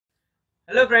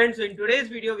Hello friends, so in today's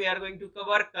video we are going to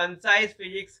cover concise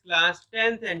physics class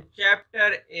 10th and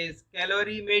chapter is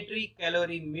calorimetry.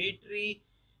 Calorimetry,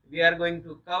 we are going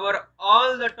to cover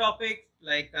all the topics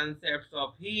like concepts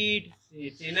of heat,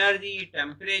 heat energy,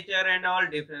 temperature and all,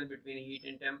 difference between heat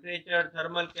and temperature,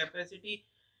 thermal capacity,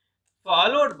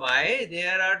 followed by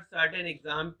there are certain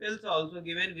examples also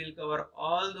given. We'll cover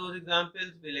all those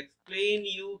examples, we'll explain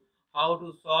you how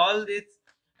to solve this.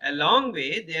 Along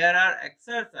way there are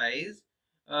exercise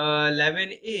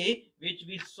 11a which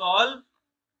we solve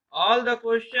all the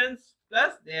questions,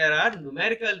 plus there are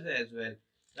numericals as well,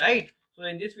 right? So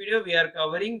in this video we are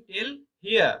covering till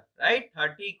here, right?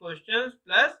 30 questions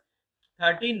plus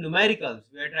 30 numericals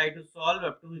we are trying to solve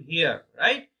up to here,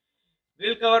 right?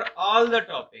 We'll cover all the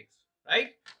topics, right?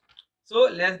 So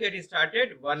let's get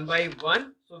started one by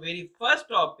one. So very first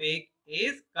topic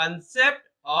is concept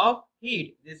of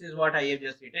heat. This is what I have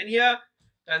just written here,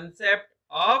 concept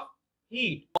of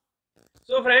heat.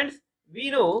 So friends,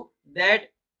 we know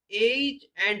that each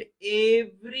and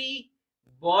every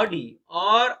body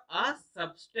or a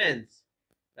substance,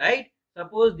 right?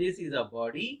 Suppose this is a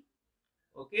body,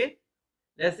 okay?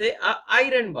 Let's say a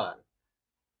iron bar.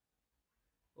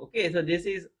 Okay, so this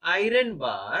is iron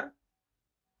bar,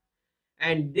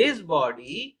 and this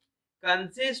body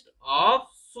consists of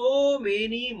so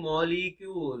many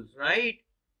molecules, right?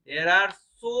 There are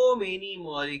so many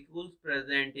molecules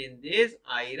present in this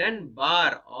iron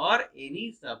bar or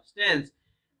any substance,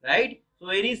 right? So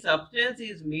any substance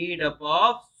is made up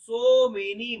of so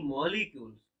many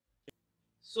molecules.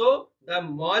 So the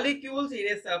molecules in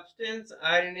a substance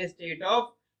are in a state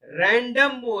of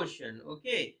random motion.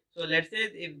 Okay, so let's say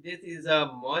if this is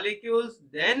a molecules,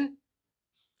 then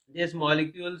these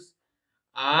molecules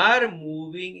are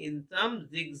moving in some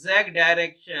zigzag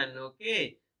direction,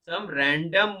 okay, some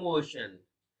random motion,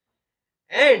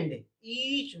 and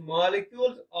each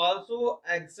molecule also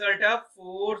exert a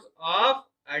force of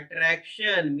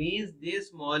attraction, means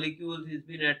this molecule is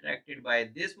being attracted by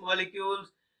this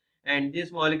molecules, and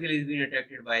this molecule is being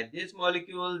attracted by this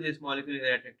molecule is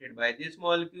attracted by this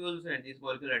molecules, and this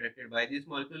molecule attracted by this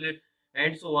molecule,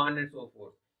 and so on and so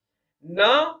forth.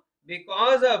 Now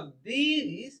because of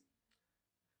these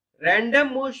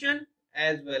random motion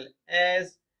as well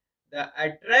as the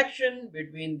attraction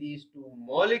between these two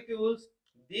molecules,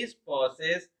 this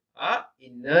possesses a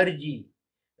energy,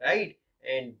 right?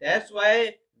 And that's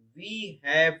why we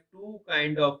have two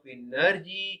kind of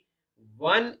energy.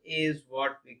 One is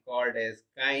what we called as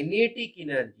kinetic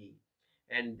energy,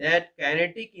 and that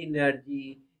kinetic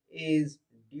energy is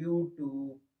due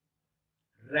to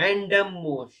random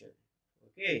motion.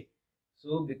 Okay,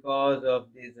 so because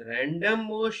of this random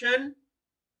motion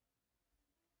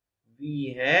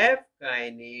we have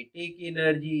kinetic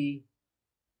energy.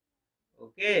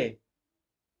 Okay,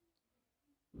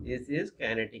 this is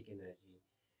kinetic energy,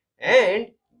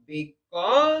 and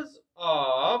because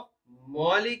of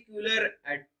molecular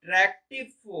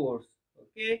attractive force,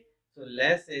 okay, so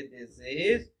let's say this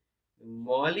is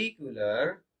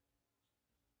molecular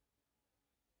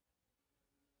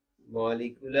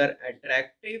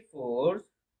attractive force,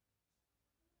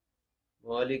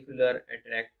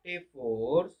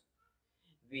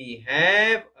 we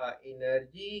have a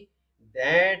energy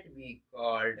that we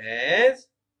called as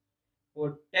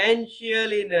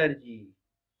potential energy.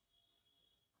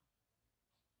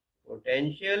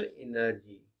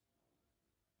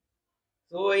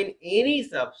 So in any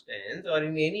substance or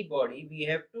in any body we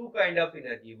have two kind of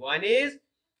energy. One is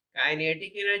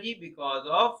kinetic energy because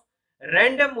of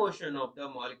random motion of the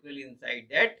molecule inside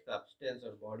that substance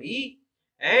or body,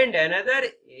 and another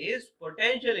is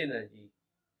potential energy,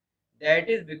 that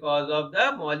is because of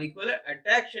the molecular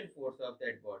attraction force of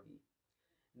that body.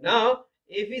 Now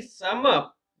if we sum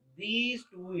up these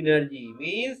two energy,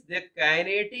 means the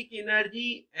kinetic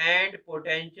energy and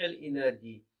potential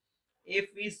energy, if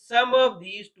we sum up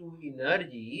these two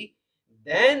energy,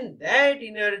 then that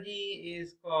energy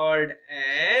is called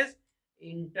as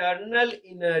internal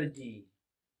energy.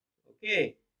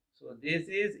 Okay, so this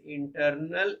is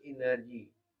internal energy.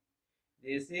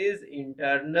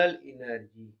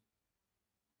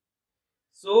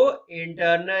 So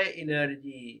internal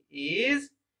energy is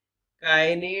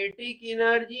kinetic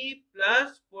energy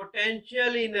plus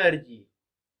potential energy.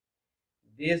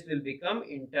 This will become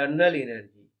internal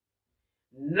energy.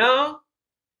 Now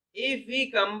if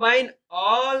we combine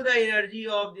all the energy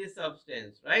of this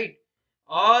substance, right,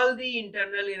 all the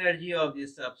internal energy of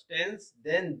this substance,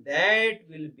 then that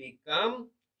will become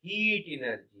heat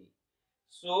energy.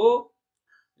 So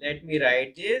let me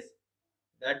write this: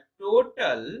 the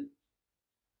total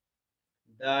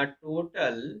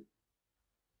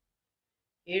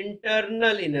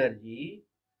internal energy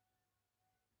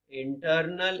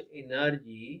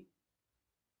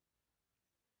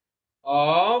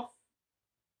of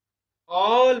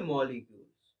all molecules.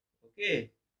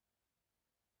 Okay,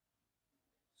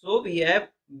 so we have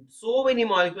so many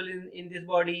molecules in this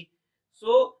body.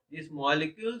 So these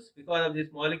molecules, because of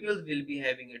these molecules, will be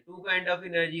having a two kind of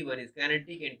energy. One is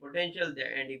kinetic and potential,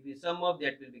 and if we sum up,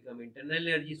 that will become internal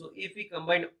energy. So if we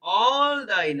combine all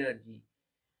the energy,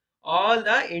 all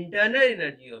the internal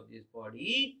energy of this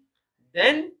body,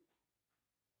 then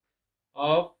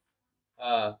of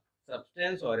a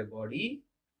substance or a body,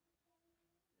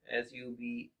 substance,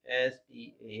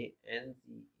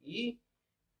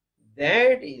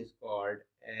 that is called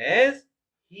as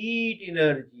heat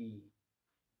energy.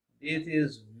 This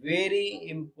is very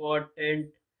important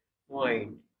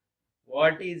point.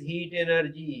 What is heat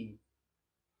energy?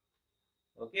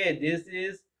 Okay, this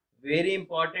is very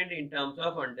important in terms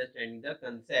of understanding the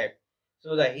concept.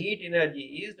 So the heat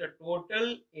energy is the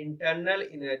total internal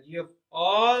energy of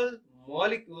all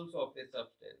molecules of a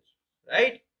substance,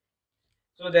 right?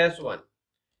 So that's one.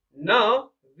 Now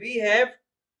we have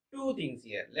two things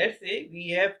here. Let's say we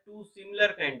have two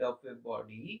similar kind of a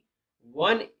body.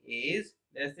 One is,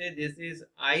 let's say this is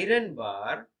iron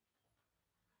bar.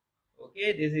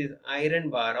 Okay, this is iron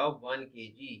bar of 1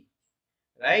 kg,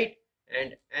 right?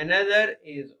 And another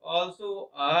is also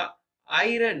a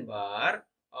iron bar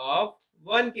of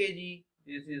 1 kg.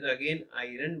 This is again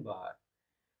iron bar.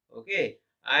 Okay,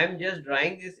 I am just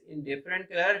drawing this in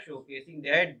different color, showcasing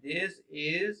that this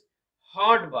is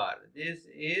hot bar, this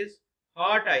is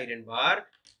hot iron bar,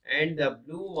 and the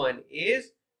blue one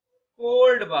is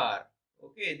cold bar.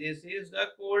 Okay, this is the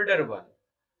colder one,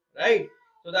 right?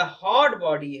 So the hot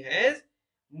body has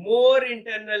more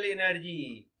internal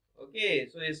energy. Okay,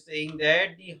 so it's saying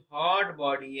that the hot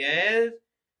body has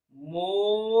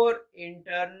more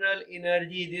internal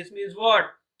energy. This means what?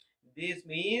 This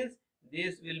means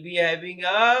this will be having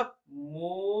a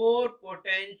more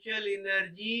potential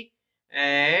energy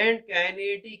and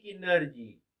kinetic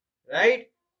energy,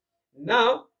 right?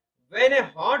 Now, when a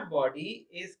hot body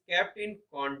is kept in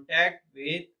contact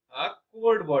with a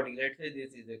cold body, let's say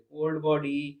this is a cold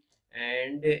body,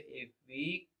 and if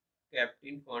we kept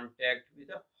in contact with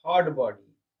a hot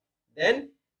body, then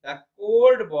the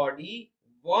cold body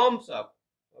warms up.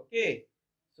 Okay,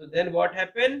 so then what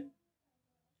happened?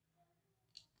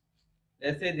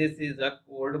 Let's say this is a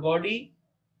cold body.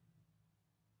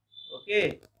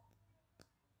 Okay,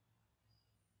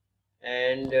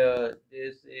 and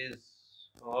this is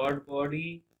hot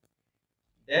body.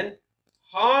 Then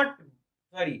hot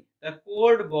sorry the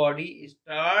cold body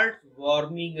starts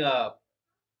warming up.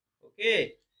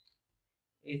 Okay,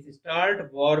 it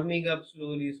start warming up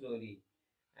slowly,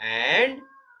 and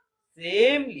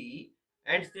samely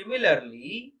and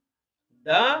similarly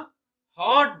the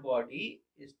hot body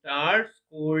starts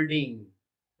colding,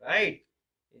 right?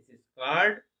 It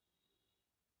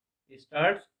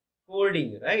starts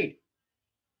colding, right?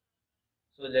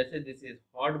 So let's say this is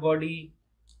hot body,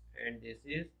 and this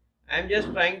is, I'm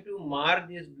just trying to mark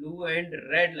this blue and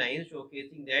red lines,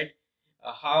 showcasing that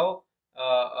how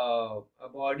a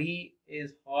body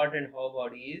is hot and how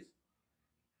body is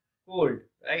cold,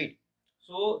 right?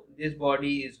 So this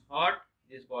body is hot,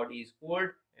 this body is cold,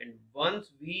 and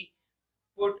once we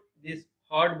put this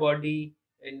hot body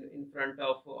in front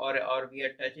of, or we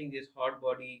are touching this hot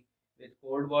body with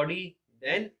cold body,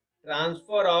 then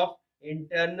transfer of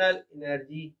internal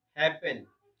energy happen,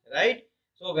 right?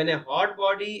 So when a hot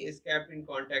body is kept in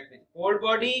contact with cold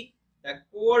body, the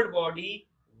cold body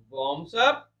warms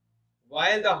up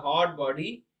while the hot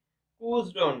body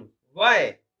cools down.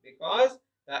 Why? Because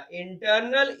the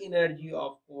internal energy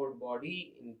of cold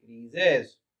body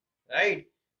increases, right?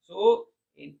 So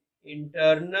in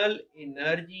internal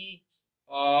energy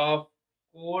of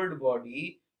cold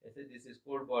body, let's say this is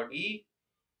cold body,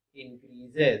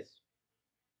 increases,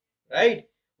 right?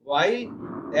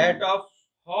 While that of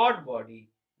hot body,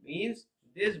 means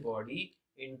this body,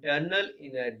 internal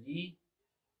energy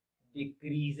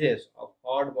decreases, of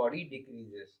hot body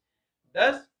decreases.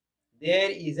 Thus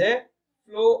there is a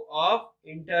flow of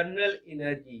internal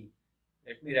energy.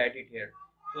 Let me write it here.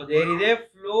 So there is a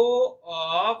flow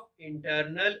of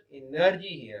internal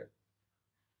energy here,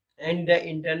 and the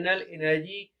internal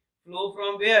energy flow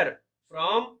from where?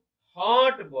 From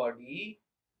hot body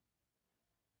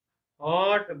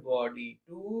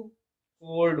to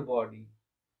cold body.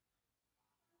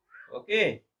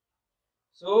 Okay,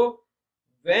 so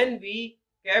when we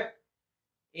kept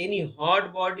any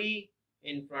hot body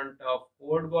in front of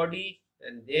cold body,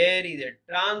 then there is a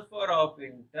transfer of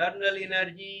internal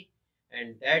energy,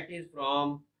 and that is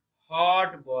from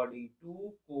hot body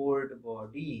to cold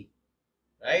body,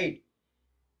 right?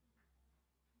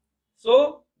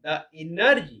 So the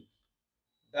energy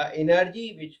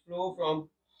which flow from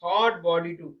hot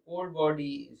body to cold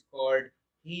body is called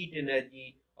heat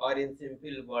energy, or in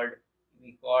simple word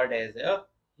we called as a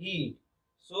heat.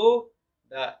 So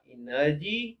the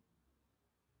energy,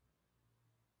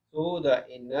 the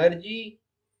energy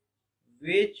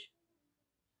which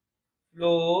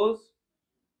flows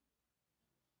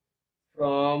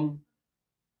from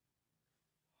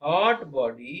hot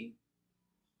body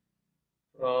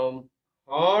from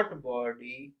hot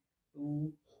body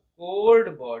to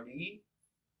cold body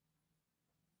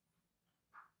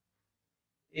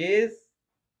is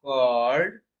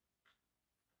called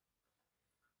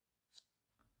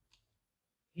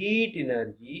heat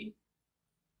energy.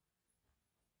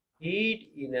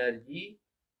 Heat energy,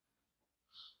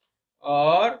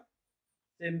 or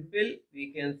simple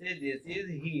we can say this is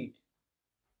heat.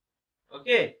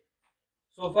 Okay,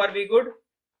 so far we good,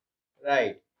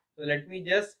 right? So let me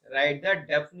just write the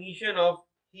definition of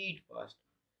heat first.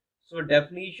 So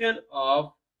definition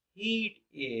of heat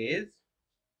is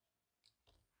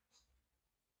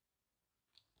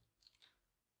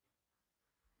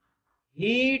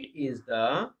heat is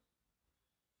the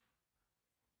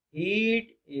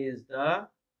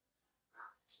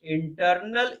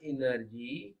internal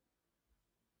energy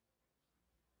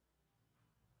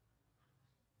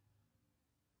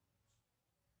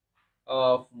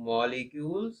of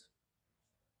molecules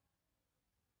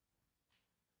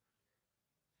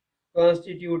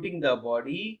constituting the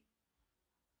body,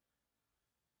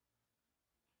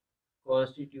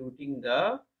 constituting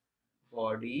the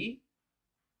body,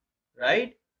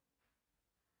 right?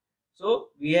 So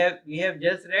we have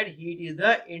just read heat is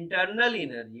the internal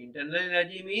energy. Internal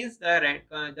energy means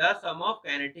the sum of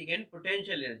kinetic and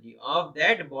potential energy of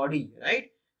that body,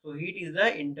 right? So heat is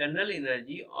the internal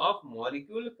energy of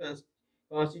molecule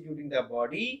constituting the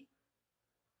body,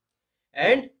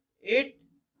 and it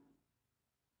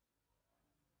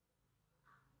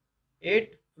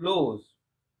flows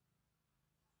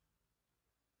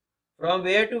from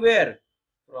where to where?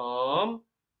 From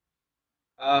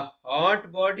a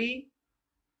hot body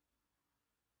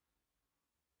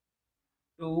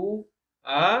to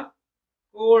a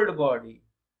cold body,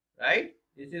 right?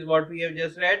 This is what we have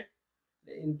just read.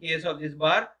 In case of this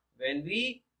bar, when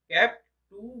we kept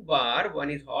two bar, one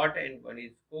is hot and one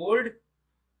is cold,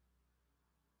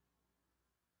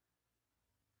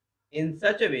 in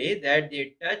such a way that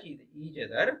they touch each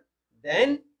other,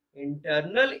 then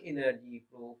internal energy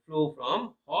flow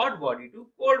from hot body to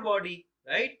cold body,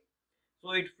 right?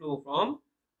 So it flow from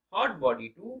hot body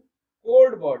to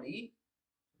cold body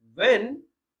when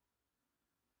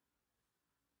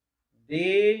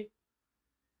they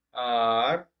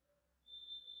are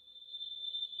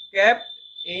kept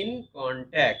in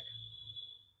contact.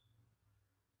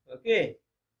 Okay,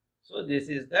 so this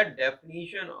is the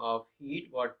definition of heat,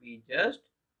 what we just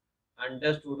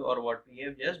understood or what we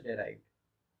have just derived,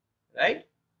 right?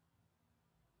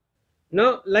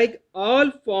 Now, like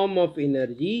all form of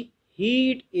energy,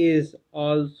 heat is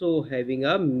also having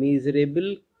a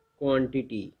measurable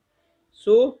quantity.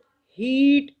 So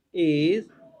heat is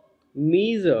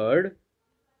measured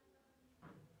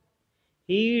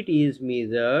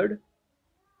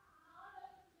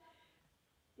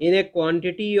in a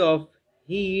quantity of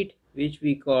heat which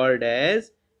we called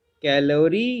as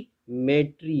calorimetry.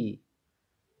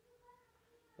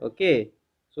 Okay,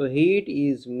 so heat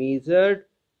is measured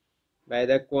by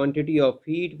the quantity of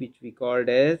heat which we called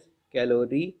as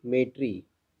calorimetry.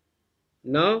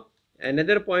 Now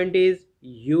another point is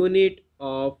unit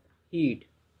of heat.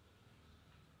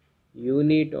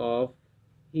 Unit of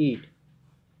heat.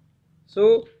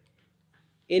 So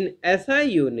in SI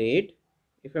unit,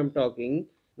 if I'm talking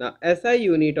now, SI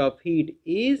unit of heat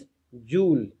is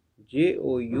joule,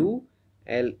 Joule,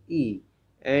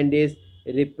 and is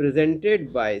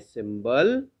represented by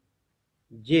symbol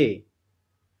J.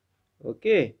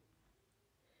 Okay.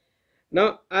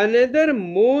 Now another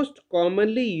most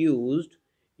commonly used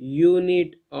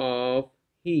unit of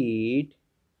heat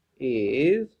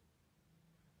is,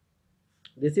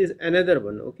 this is another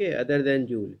one, okay, other than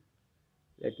joule.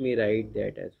 Let me write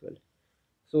that as well.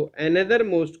 So another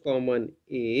most common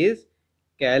is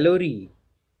calorie.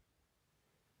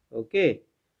 Okay,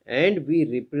 and we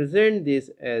represent this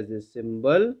as a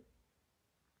symbol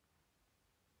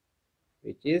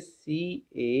which is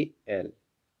CAL,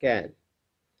 cal.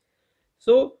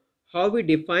 So how we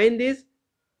define this?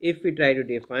 If we try to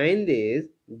define this,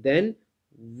 then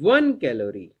 1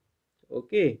 calorie,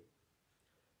 okay,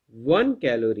 1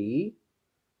 calorie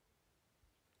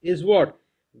is what?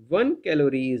 1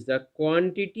 calorie is the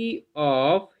quantity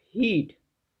of heat.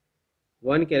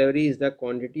 1 calorie is the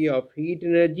quantity of heat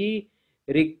energy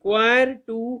required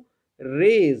to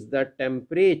raise the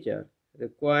temperature,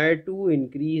 required to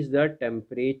increase the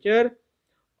temperature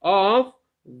of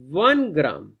 1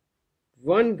 gram,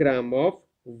 1 gram of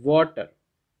water,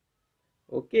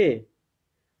 okay,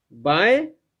 by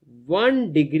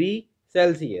 1 degree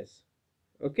Celsius.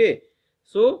 Okay,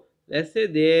 so let's say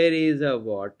there is a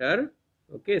water.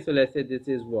 Okay, so let's say this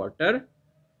is water,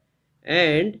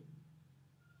 and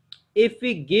if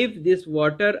we give this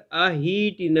water a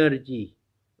heat energy,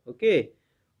 okay,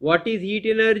 what is heat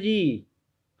energy?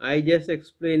 I just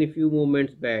explained a few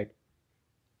moments back.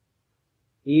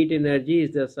 Heat energy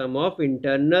is the sum of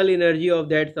internal energy of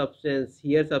that substance.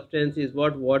 Here substance is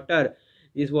what? Water.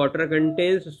 This water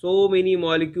contains so many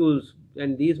molecules,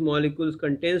 and these molecules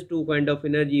contains two kind of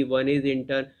energy. One is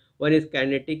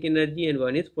kinetic energy and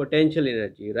one is potential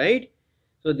energy, right?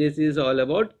 So this is all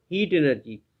about heat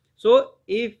energy. So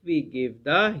if we give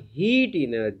the heat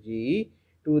energy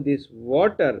to this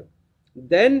water,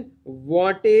 then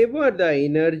whatever the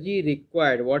energy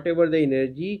required, whatever the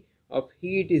energy of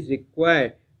heat is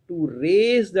required to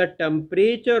raise the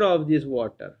temperature of this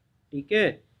water,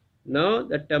 okay, now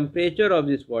the temperature of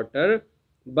this water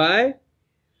by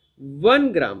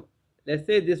 1 gram, let's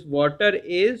say this water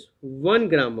is 1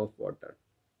 gram of water.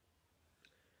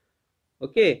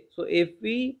 Okay, so if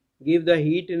we give the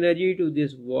heat energy to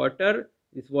this water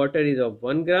is of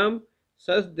 1 gram,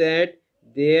 such that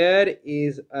there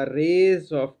is a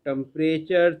raise of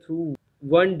temperature through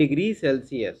 1 degree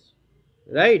Celsius,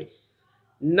 right?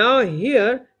 Now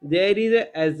here there is an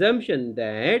assumption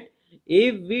that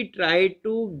if we try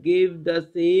to give the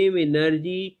same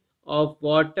energy of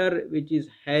water which is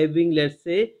having, let's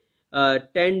say,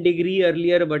 10 degree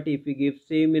earlier, but if we give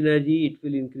same energy it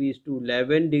will increase to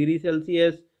 11 degree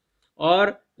Celsius,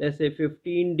 or let's say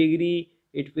 15 degree,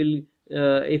 it will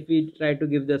if we try to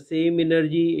give the same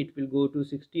energy it will go to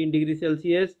 16 degree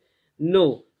Celsius.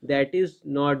 No, that is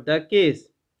not the case,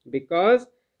 because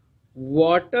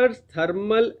water's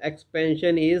thermal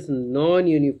expansion is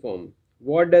non-uniform.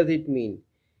 What does it mean?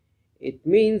 It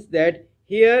means that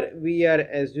here we are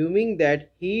assuming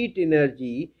that heat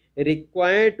energy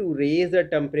required to raise the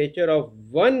temperature of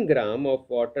 1 gram of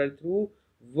water through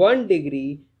 1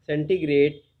 degree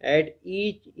centigrade at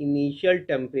each initial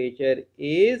temperature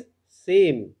is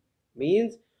same.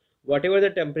 Means whatever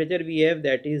the temperature we have,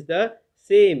 that is the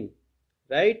same,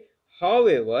 right?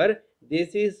 However,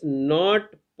 this is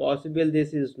not possible,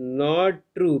 this is not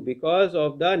true, because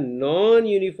of the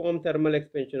non-uniform thermal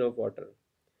expansion of water,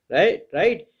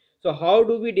 right? So how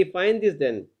do we define this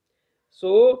then?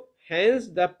 So hence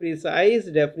the precise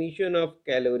definition of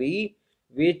calorie,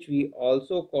 which we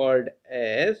also called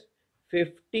as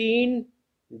 15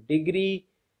 degree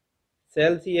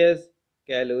Celsius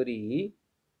calorie,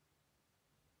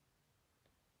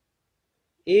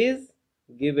 is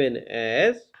given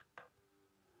as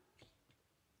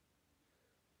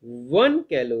 1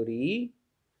 calorie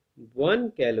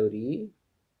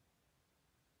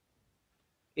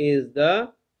is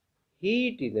the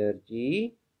heat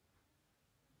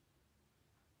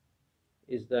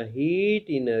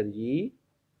energy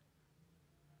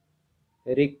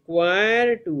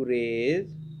required to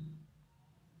raise,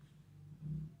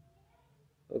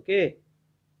 okay,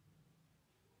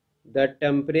 the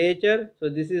temperature. So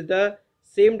this is the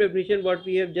same definition what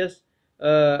we have just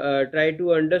tried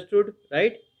to understood,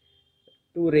 right?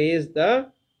 To raise the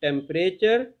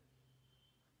temperature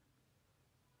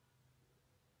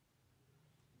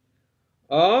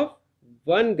of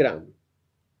 1 gram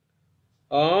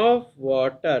of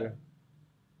water.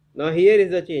 Now here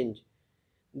is the change,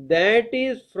 that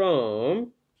is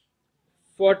from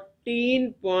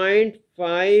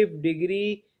 14.5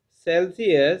 degree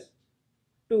Celsius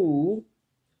to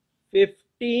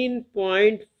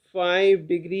 15.5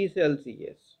 degrees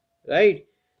Celsius, right?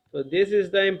 So this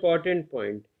is the important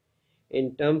point.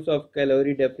 In terms of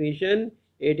calorie definition,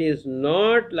 it is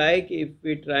not like if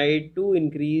we try to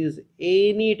increase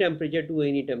any temperature to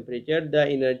any temperature, the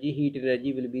heat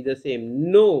energy will be the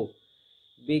same. No,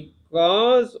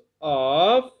 because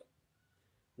of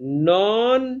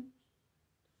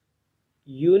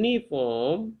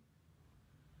non-uniform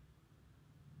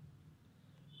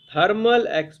thermal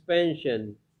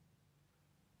expansion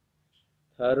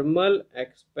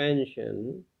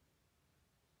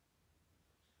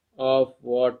of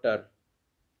water,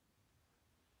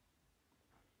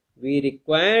 we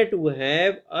require to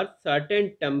have a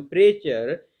certain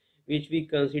temperature which we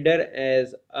consider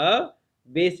as a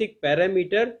basic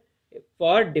parameter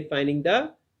for defining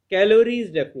the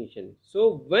calories definition.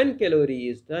 So 1 calorie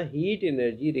is the heat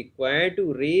energy required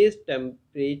to raise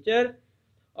temperature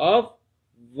of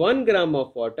 1 gram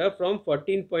of water from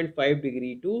 14.5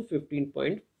 degree to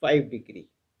 15.5 degree.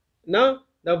 Now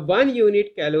the 1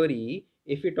 unit calorie,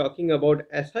 if you're talking about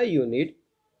SI unit,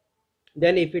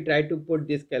 then if we try to put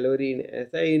this calorie in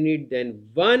SI unit, then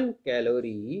 1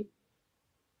 calorie,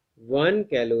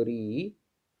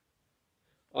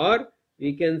 or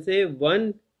we can say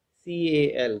 1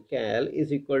 cal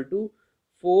is equal to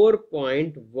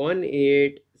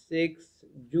 4.186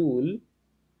 joule,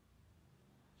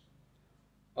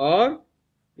 or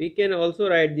we can also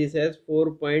write this as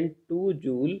 4.2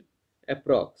 joule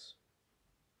approx,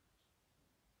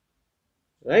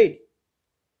 right?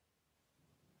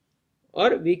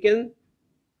 Or we can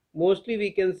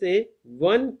say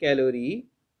 1 calorie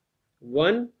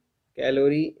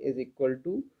is equal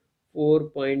to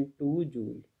 4.2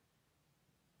 joule,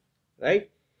 right?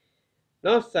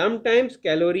 Now sometimes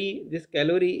this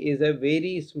calorie is a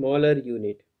very smaller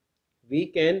unit. We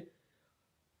can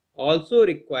also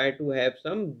require to have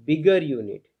some bigger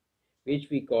unit, which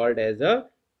we called as a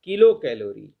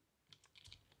kilocalorie.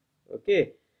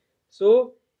 Okay,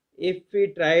 so if we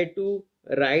try to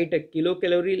write a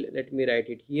kilocalorie, let me write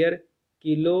it here.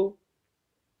 Kilocalorie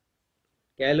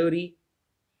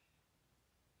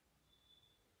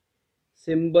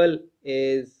symbol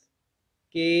is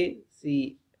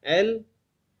KCl.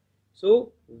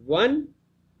 So 1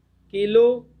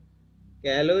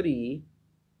 kilocalorie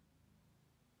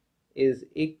is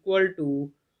equal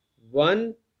to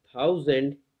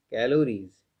 1000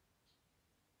 calories,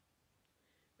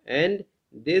 and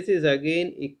this is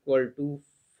again equal to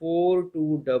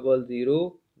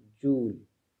 4200 joule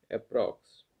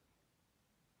approx,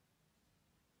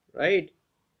 right?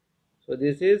 So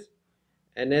this is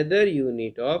another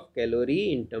unit of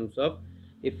calorie in terms of,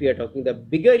 if we are talking the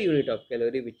bigger unit of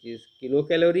calorie, which is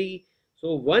kilocalorie.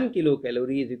 So 1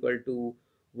 kilocalorie is equal to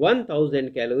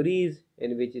 1000 calories,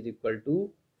 and which is equal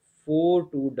to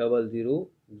 4200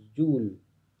 joule,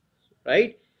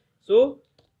 right? So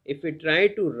if we try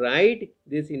to write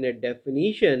this in a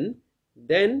definition,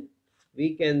 then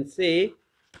we can say,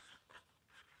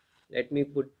 let me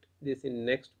put this in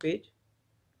next page,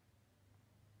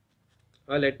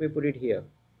 or let me put it here.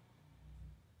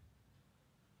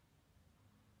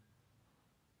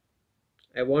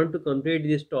 I want to complete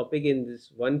this topic in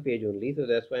this one page only, so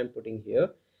that's why I'm putting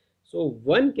here. So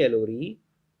 1 kilocalorie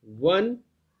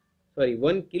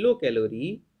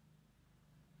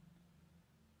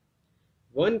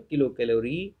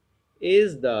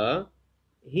is the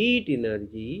heat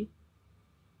energy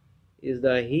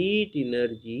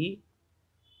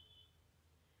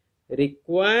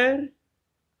required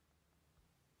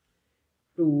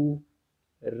to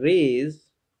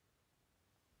raise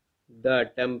the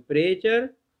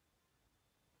temperature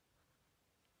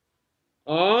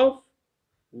of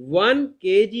 1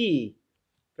 kg.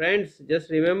 Friends, just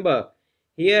remember,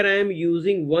 here I am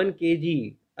using 1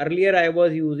 kg. Earlier I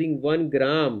was using 1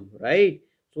 gram, right?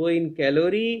 So in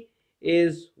calorie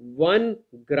is 1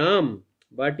 gram,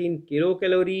 but in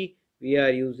kilocalorie we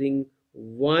are using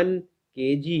 1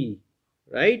 kg,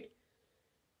 right?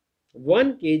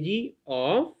 1 kg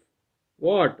of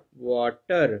what?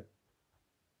 Water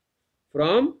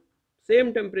from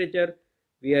same temperature.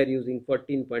 We are using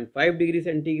 14.5 degree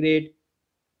centigrade,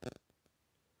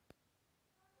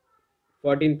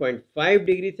 14.5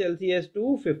 degree Celsius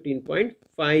to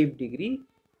 15.5 degree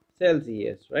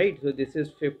Celsius, right? So this is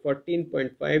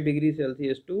 14.5 degree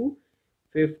Celsius to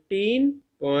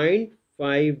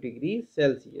 15.5 degree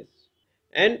Celsius.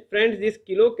 And friends, this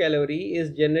kilocalorie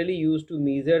is generally used to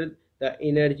measure the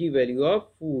energy value of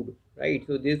food, right?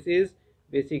 So this is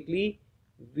basically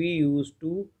we used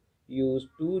to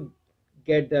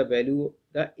get the value,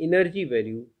 the energy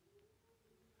value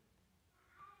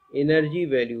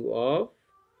of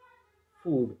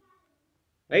food,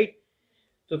 right?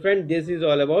 So friend, this is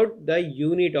all about the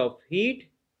unit of heat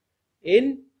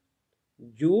in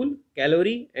joule,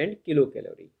 calorie and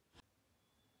kilocalorie.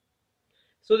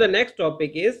 So the next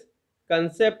topic is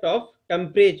concept of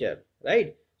temperature,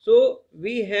 right? So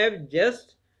we have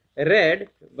just read,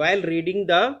 while reading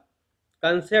the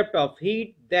concept of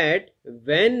heat, that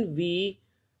when we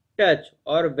touch,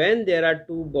 or when there are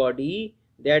two bodies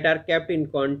that are kept in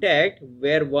contact,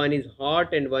 where one is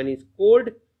hot and one is cold,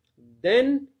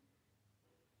 then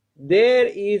there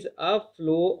is a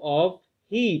flow of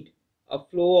heat, a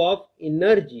flow of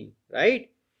energy, right?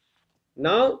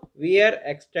 Now we are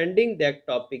extending that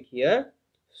topic here.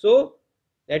 So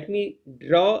let me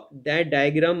draw that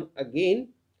diagram again.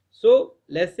 So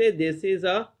let's say this is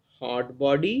a hot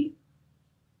body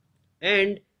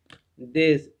and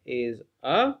this is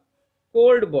a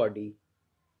cold body.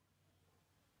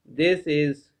 This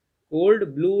is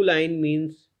cold. Blue line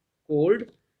means cold,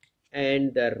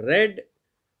 and the red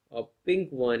or pink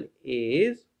one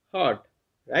is hot,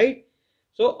 right?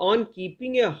 So on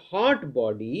keeping a hot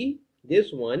body,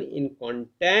 this one, in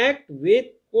contact with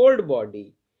cold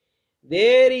body,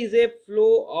 there is a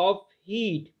flow of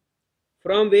heat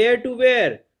from where to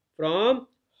where? From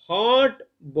hot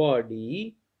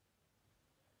body,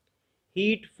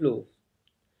 heat flow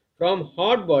from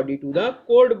hot body to the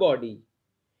cold body,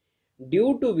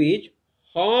 due to which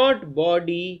hot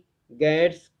body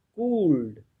gets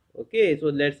cooled. Okay, so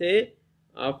let's say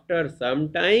after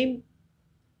some time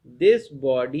this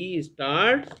body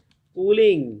starts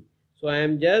cooling. So I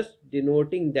am just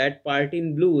denoting that part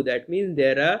in blue. That means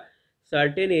there are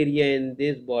certain area in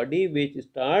this body which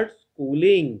starts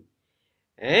cooling,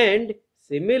 and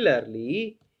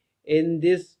similarly in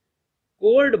this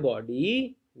cold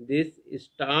body this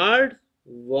starts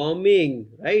warming,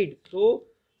 right? So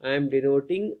I am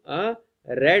denoting a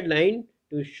red line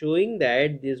to showing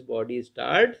that this body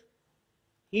starts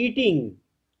heating,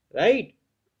 right?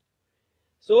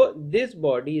 So this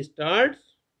body starts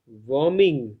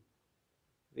warming,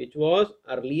 which was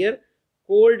earlier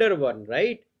colder one,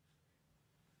 right?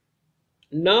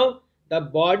 Now the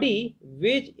body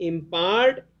which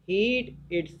impart heat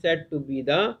is said to be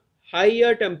the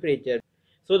higher temperature.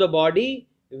 So the body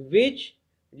which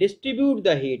distribute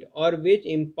the heat or which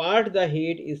impart the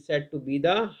heat is said to be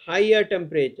the higher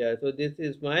temperature. So this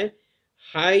is my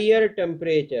higher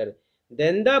temperature.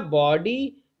 Then the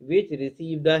body which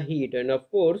receive the heat, and of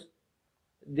course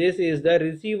this is the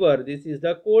receiver, this is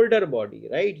the colder body,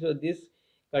 right? So this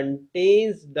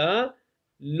contains the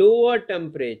lower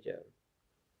temperature.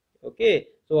 Okay,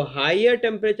 so higher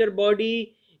temperature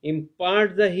body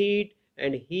imparts the heat,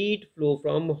 and heat flow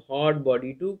from hot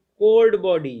body to cold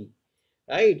body,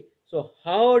 right? So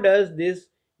how does this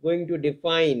going to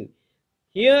define?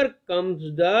 Here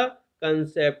comes the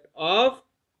concept of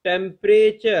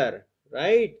temperature,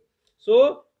 right?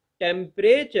 So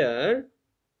temperature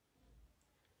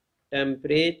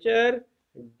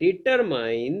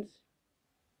determines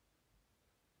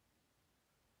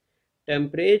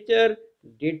temperature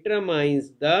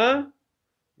determines the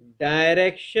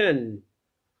direction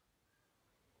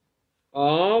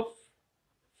of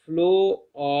flow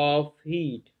of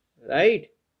heat, right?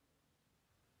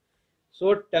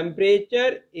 So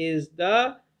temperature is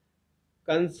the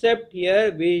concept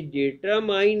here which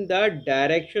determine the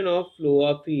direction of flow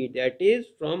of heat, that is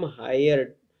from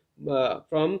higher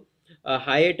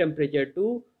temperature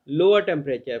to lower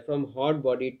temperature, from hot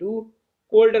body to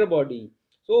colder body.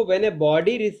 So when a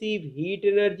body receive heat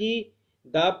energy,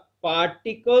 the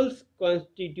particles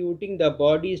constituting the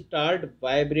body start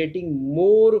vibrating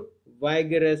more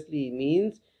vigorously,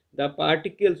 means the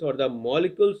particles or the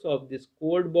molecules of this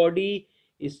cold body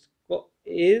is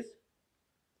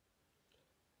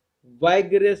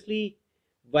vigorously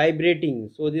vibrating.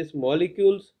 So these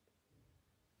molecules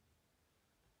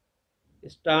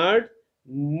start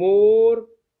more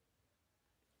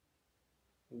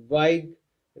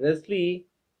vigorously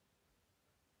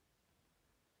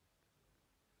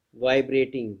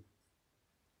vibrating.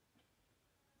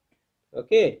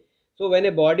 Okay, so when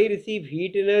a body receive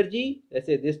heat energy, let's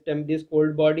say this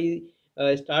cold body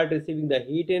start receiving the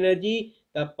heat energy,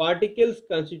 the particles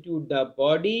constitute the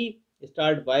body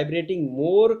start vibrating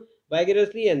more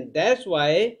vigorously, and that's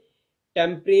why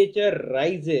temperature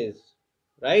rises,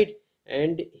 right?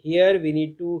 And here we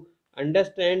need to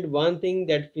understand one thing,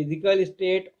 that physical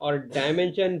state or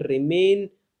dimension remain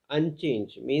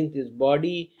unchanged, means this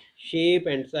body shape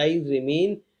and size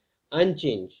remain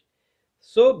unchanged.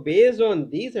 So based on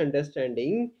this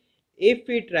understanding, if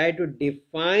we try to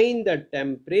define the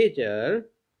temperature,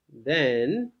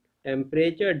 then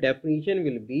temperature definition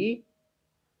will be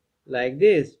like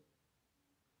this.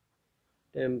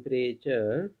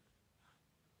 Temperature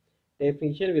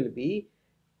definition will be,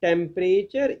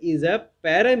 temperature is a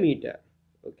parameter.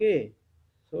 Okay,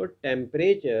 so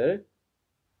temperature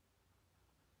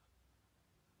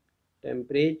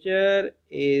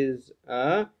is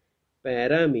a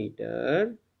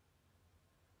parameter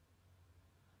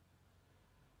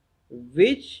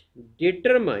which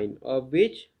determine or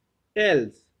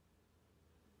tells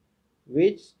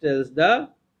the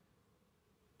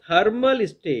thermal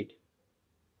state.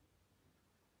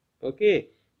 Okay,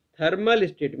 thermal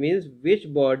state means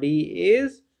which body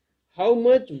is how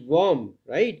much warm,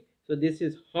 right? So this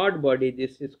is hot body,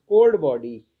 this is cold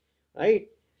body, right?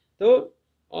 So,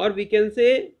 or we can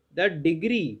say the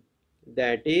degree,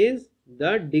 that is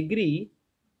the degree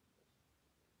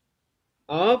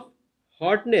of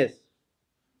hotness,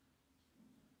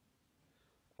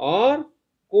 or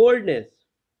coldness.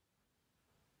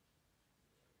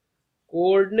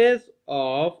 Coldness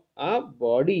of a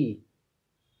body.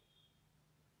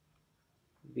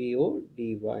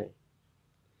 BODY.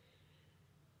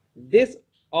 This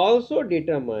also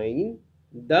determines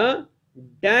the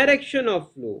direction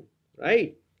of flow,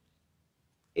 right?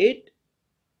 It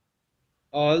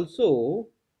also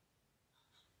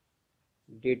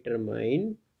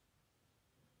determines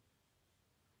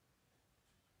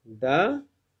the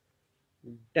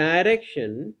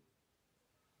direction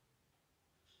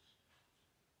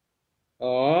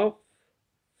of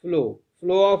flow.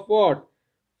 Flow of what?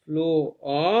 Flow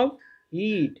of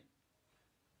heat.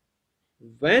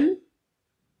 When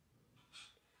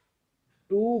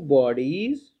two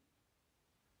bodies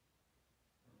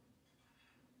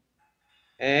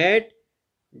at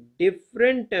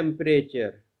different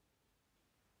temperature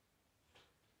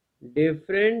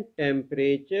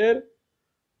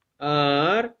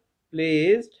are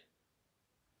placed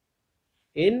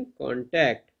in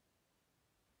contact,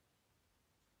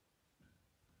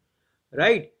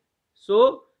 right?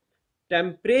 So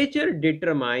temperature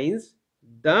determines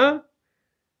the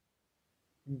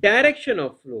direction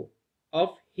of flow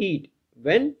of heat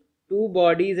when two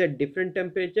bodies at different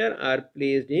temperature are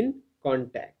placed in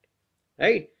contact,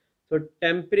 right? So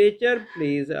temperature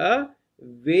plays a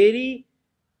very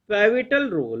pivotal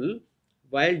role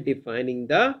while defining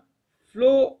the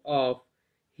flow of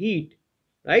heat,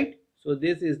 right? So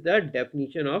this is the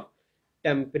definition of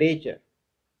temperature.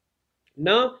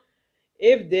 Now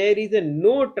if there is a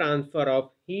no transfer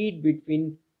of heat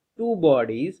between two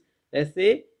bodies, let's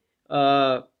say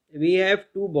we have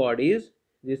two bodies,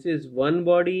 this is one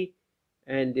body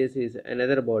and this is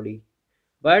another body,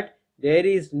 but there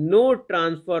is no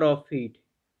transfer of heat,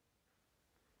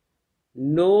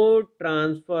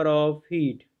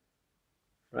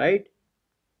 right?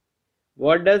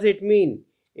 What does it mean?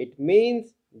 It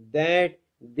means that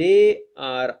they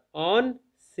are on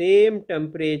same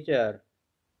temperature.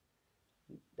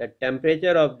 The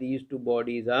temperature of these two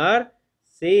bodies are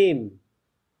same.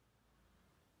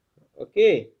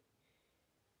 Okay,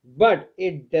 but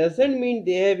it doesn't mean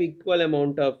they have equal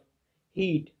amount of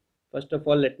heat. First of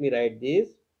all, let me write this.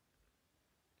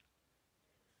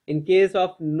 In case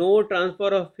of no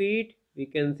transfer of heat, we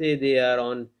can say they are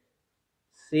on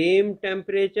same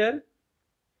temperature,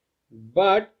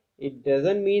 but it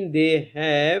doesn't mean they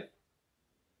have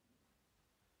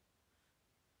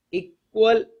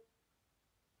equal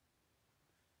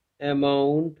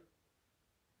amount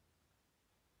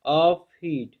of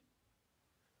heat.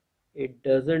 It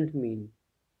doesn't mean.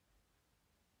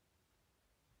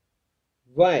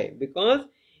 Why? Because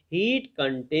heat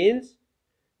contains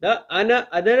the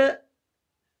other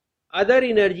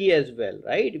energy as well,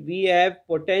 right? We have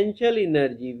potential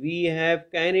energy, we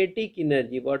have kinetic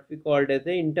energy, what we called as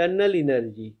the internal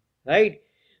energy, right?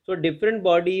 So different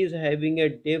bodies having a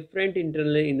different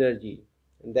internal energy,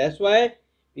 and that's why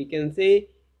we can say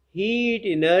heat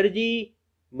energy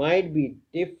might be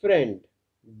different,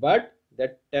 but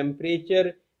the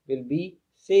temperature will be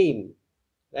same,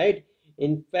 right?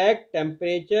 In fact,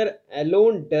 temperature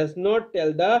alone does not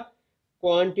tell the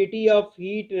quantity of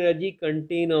heat energy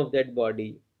contained of that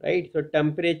body, right? So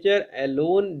temperature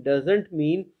alone doesn't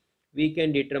mean we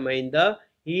can determine the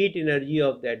heat energy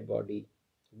of that body.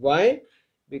 Why?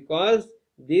 Because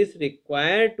this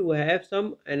require to have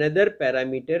some another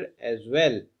parameter as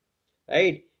well,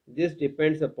 right? This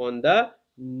depends upon the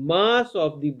mass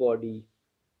of the body,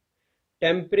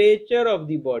 temperature of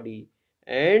the body,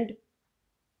 and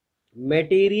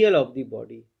material of the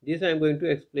body. This I am going to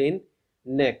explain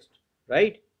next,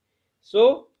 right?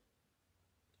 So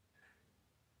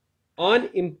on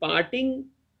imparting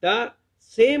the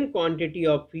same quantity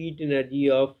of heat energy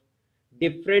of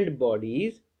different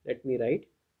bodies, let me write.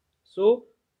 So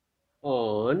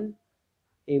on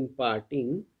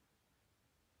imparting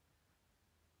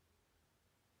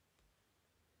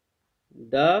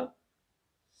the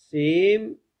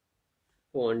same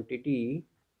quantity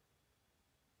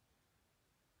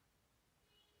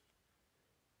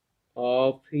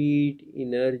of heat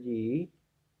energy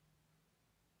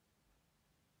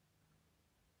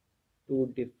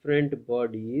to different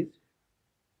bodies,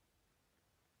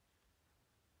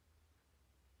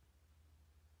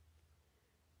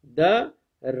 the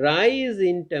rise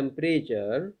in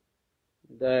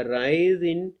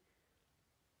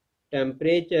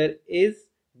temperature is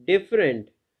different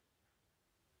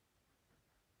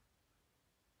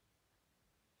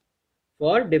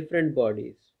for different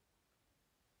bodies.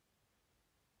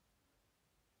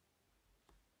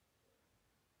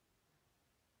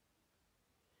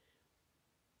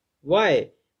 Why?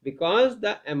 because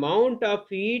the amount of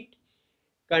heat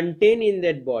contained in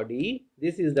that body,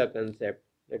 this is the concept.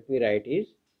 Let me write it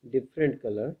different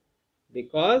color.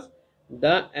 Because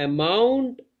the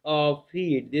amount of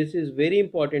heat, this is very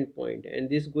important point, and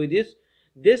this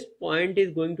point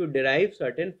is going to derive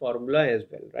certain formula as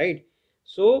well, right?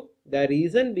 So the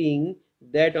reason being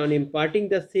that on imparting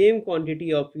the same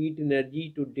quantity of heat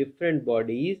energy to different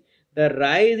bodies, the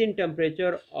rise in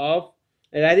temperature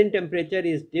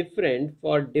is different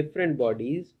for different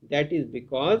bodies. That is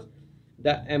because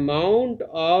the amount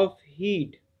of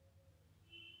heat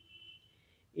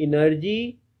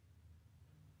energy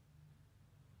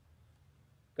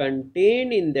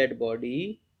contained in that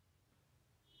body,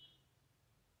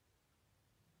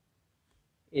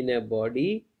 in a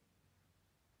body,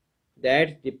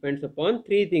 that depends upon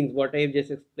three things what I have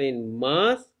just explained: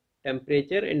 mass,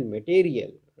 temperature and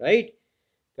material, right?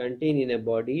 Contained in a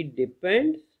body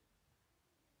depends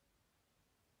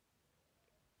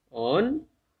on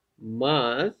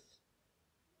mass,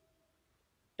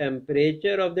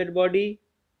 temperature of that body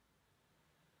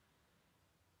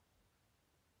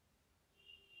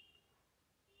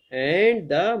and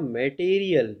the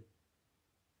material.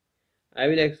 I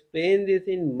will explain this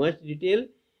in much detail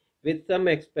with some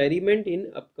experiment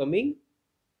in upcoming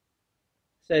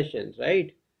sessions,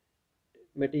 right?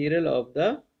 Material of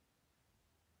the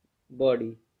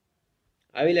body.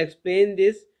 I will explain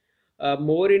this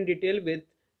more in detail with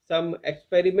some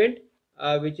experiment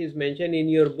which is mentioned in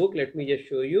your book. Let me just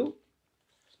show you.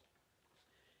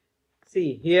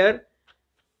 See here,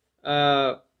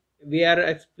 we are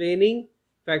explaining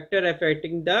factor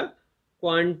affecting the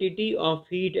quantity of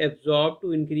heat absorbed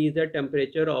to increase the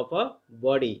temperature of a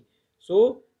body.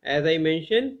 So as I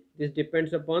mentioned, this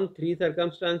depends upon three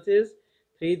circumstances,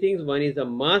 three things. One is the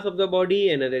mass of the body,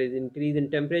 another is increase in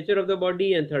temperature of the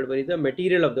body, and third one is the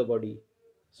material of the body.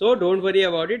 So don't worry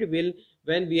about it. When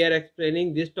we are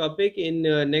explaining this topic in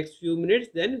next few minutes,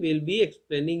 then we'll be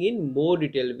explaining in more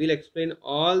detail. We'll explain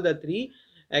all the three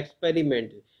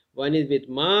experiments. One is with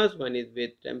mass, one is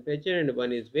with temperature, and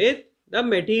one is with the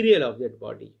material of that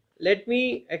body. Let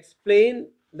me explain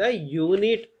the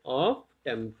unit of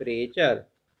temperature.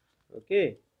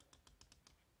 Okay.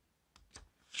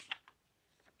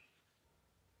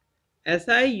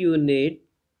 SI unit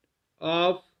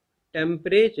of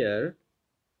temperature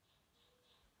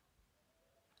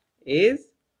is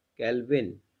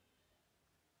Kelvin,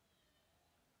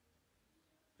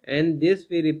 and this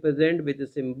we represent with the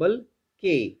symbol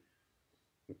K.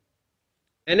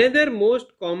 Another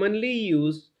most commonly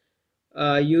used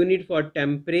unit for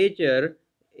temperature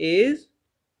is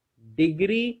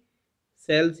degree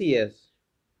Celsius.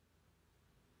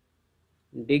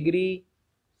 Degree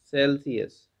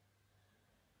Celsius,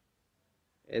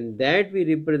 and that we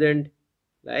represent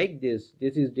like this.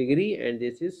 This is degree and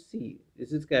this is C.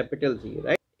 This is capital C,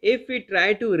 right? If we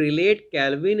try to relate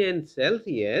Kelvin and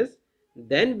Celsius,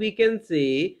 then we can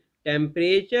say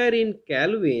temperature in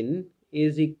Kelvin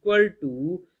is equal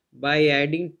to, by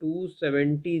adding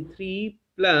 273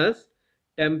 plus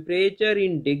temperature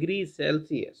in degrees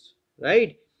Celsius,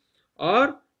 right?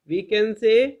 Or we can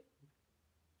say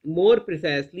more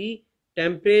precisely,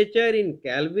 temperature in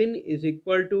Kelvin is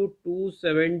equal to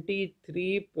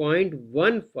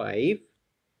 273.15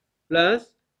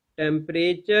 plus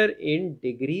temperature in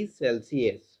degrees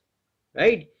Celsius,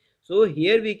 right? So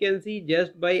here we can see,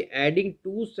 just by adding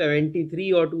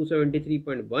 273 or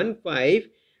 273.15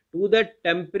 to the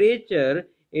temperature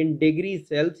in degrees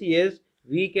Celsius,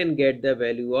 we can get the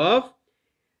value of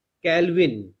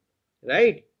Kelvin,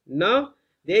 right? Now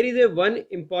there is a one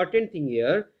important thing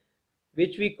here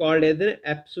which we called as an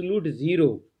absolute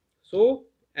zero. So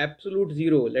absolute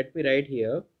zero, let me write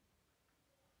here,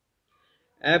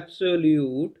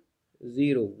 absolute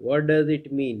zero. What does it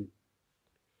mean?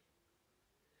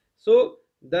 So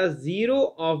the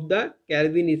zero of the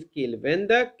Kelvin scale, when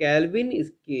the Kelvin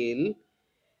scale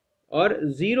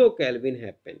or 0 Kelvin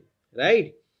happen,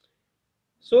 right?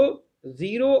 So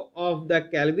 0 of the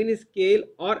Kelvin scale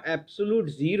or absolute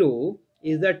zero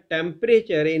is the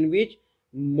temperature in which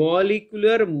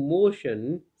molecular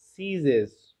motion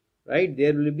ceases, right?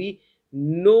 There will be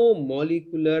no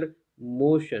molecular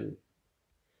motion.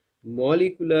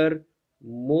 Molecular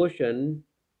motion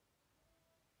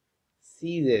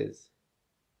ceases,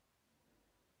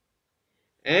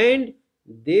 and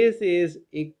this is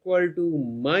equal to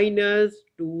minus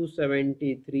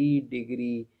 273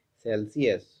 degree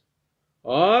Celsius,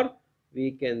 or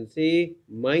we can say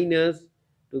minus,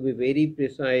 to be very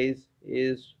precise,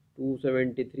 is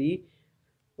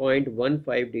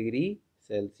 273.15 degree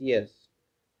Celsius,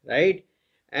 right?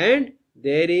 And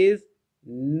there is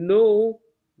no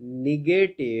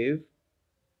negative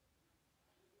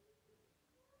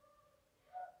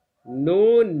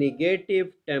no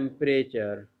negative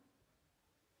temperature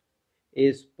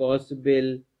is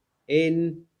possible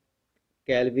in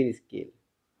Kelvin scale.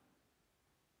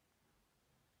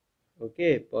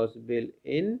 Okay, possible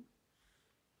in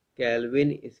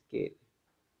Kelvin scale.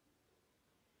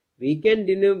 We can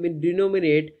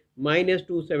denominate minus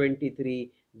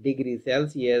 273 degrees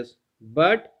Celsius,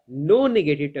 but no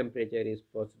negative temperature is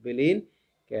possible in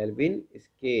Kelvin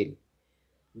scale.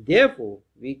 Therefore,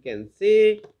 we can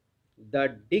say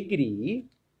the degree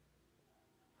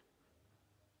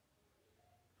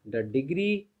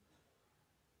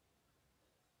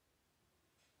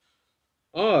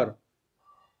or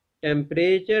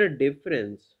temperature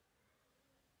difference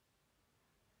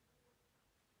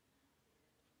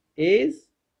is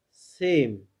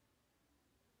same.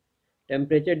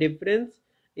 Temperature difference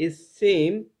is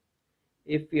same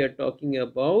if we are talking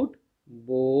about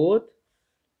both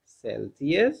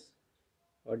Celsius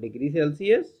or degree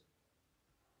Celsius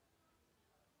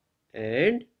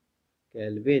and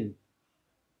Kelvin.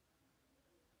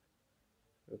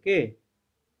 Okay,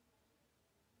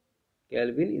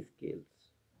 Kelvin scales.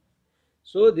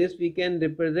 So this we can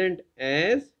represent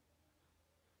as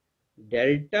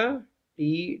delta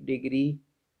T degree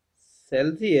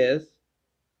Celsius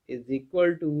is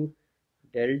equal to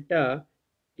delta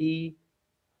T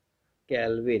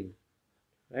Kelvin,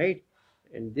 right?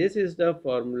 And this is the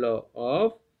formula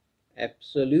of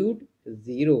absolute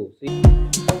zero. See?